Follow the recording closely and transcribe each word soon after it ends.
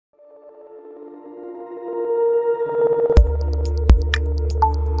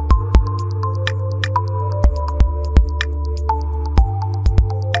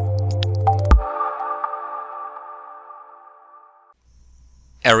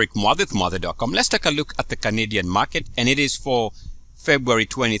Eric Mother.com. Let's take a look at the Canadian market, and it is for February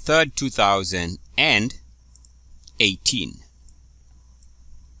 23rd, 2018.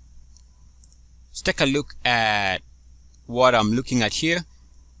 Let's take a look at what I'm looking at here.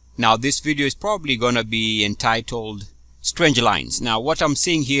 Now, this video is probably going to be entitled Strange Lines. Now, what I'm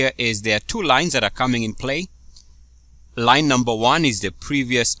seeing here is there are two lines that are coming in play. Line number one is the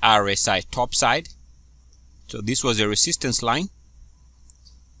previous RSI top side. So this was a resistance line.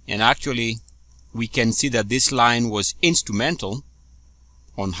 And actually, we can see that this line was instrumental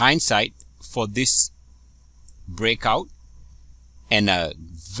on hindsight for this breakout and a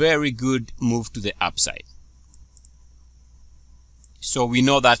very good move to the upside. So we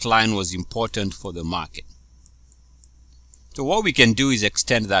know that line was important for the market. So what we can do is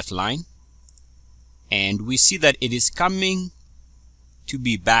extend that line, and we see that it is coming to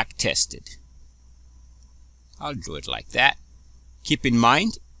be back tested. I'll draw it like that. Keep in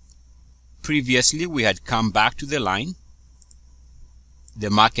mind, previously we had come back to the line. The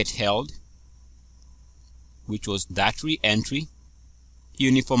market held, which was that re-entry.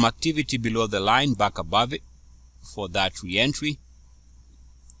 Uniform activity below the line, back above it for that re-entry.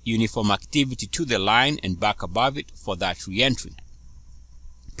 Uniform activity to the line and back above it for that re-entry.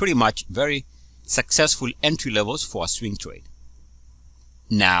 Pretty much very successful entry levels for a swing trade.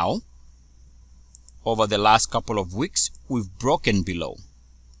 Now, over the last couple of weeks, we've broken below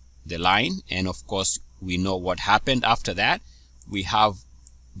the line, and of course we know what happened after that. We have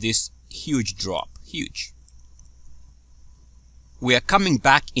this huge drop, huge. We are coming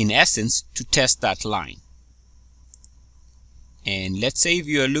back in essence to test that line. And let's say if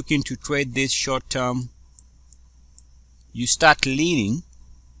you are looking to trade this short term, you start leaning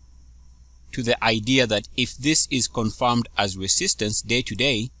to the idea that if this is confirmed as resistance day to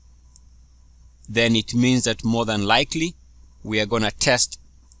day, then it means that more than likely we are going to test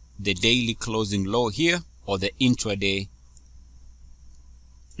the daily closing low here or the intraday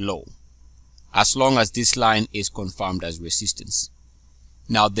low, as long as this line is confirmed as resistance.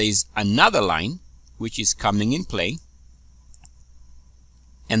 Now there is another line which is coming in play,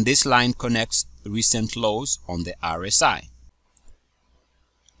 and this line connects recent lows on the RSI.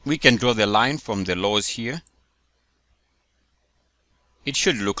 We can draw the line from the lows here. It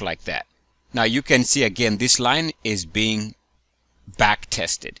should look like that. Now you can see again this line is being back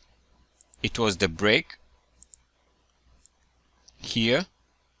tested. It was the break here,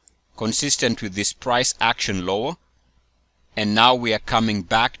 consistent with this price action lower, and now we are coming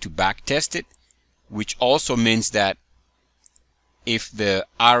back to back test it, which also means that if the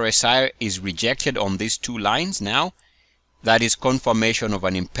RSI is rejected on these two lines now, that is confirmation of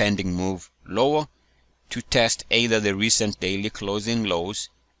an impending move lower to test either the recent daily closing lows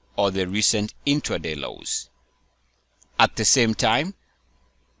or the recent intraday lows. At the same time,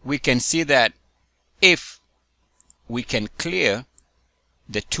 we can see that if we can clear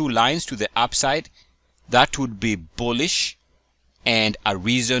the two lines to the upside, that would be bullish and a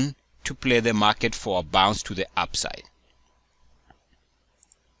reason to play the market for a bounce to the upside.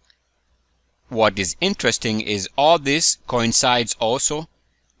 What is interesting is all this coincides also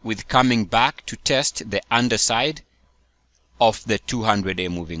with coming back to test the underside of the 200-day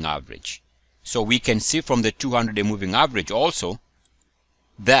moving average. So we can see from the 200-day moving average also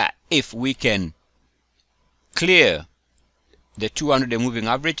that if we can clear the 200-day moving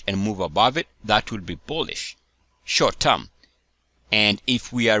average and move above it, that will be bullish short term. And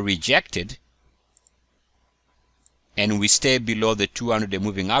if we are rejected and we stay below the 200-day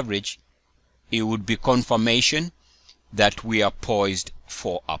moving average, it would be confirmation that we are poised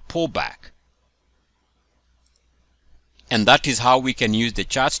for a pullback. And that is how we can use the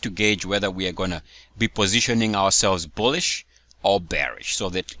charts to gauge whether we are going to be positioning ourselves bullish or bearish. So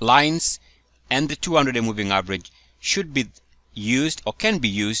the lines and the 200-day moving average should be used or can be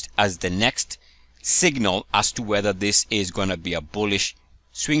used as the next signal as to whether this is going to be a bullish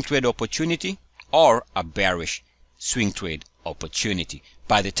swing trade opportunity or a bearish swing trade opportunity.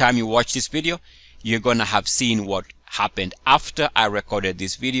 By the time you watch this video, you're going to have seen what happened after I recorded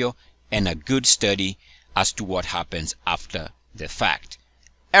this video and a good study as to what happens after the fact.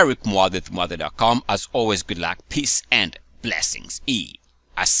 Eric Mother.com. As always, good luck, peace, and blessings.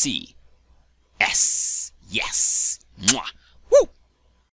 E-A-C-S. Yes. Mwah.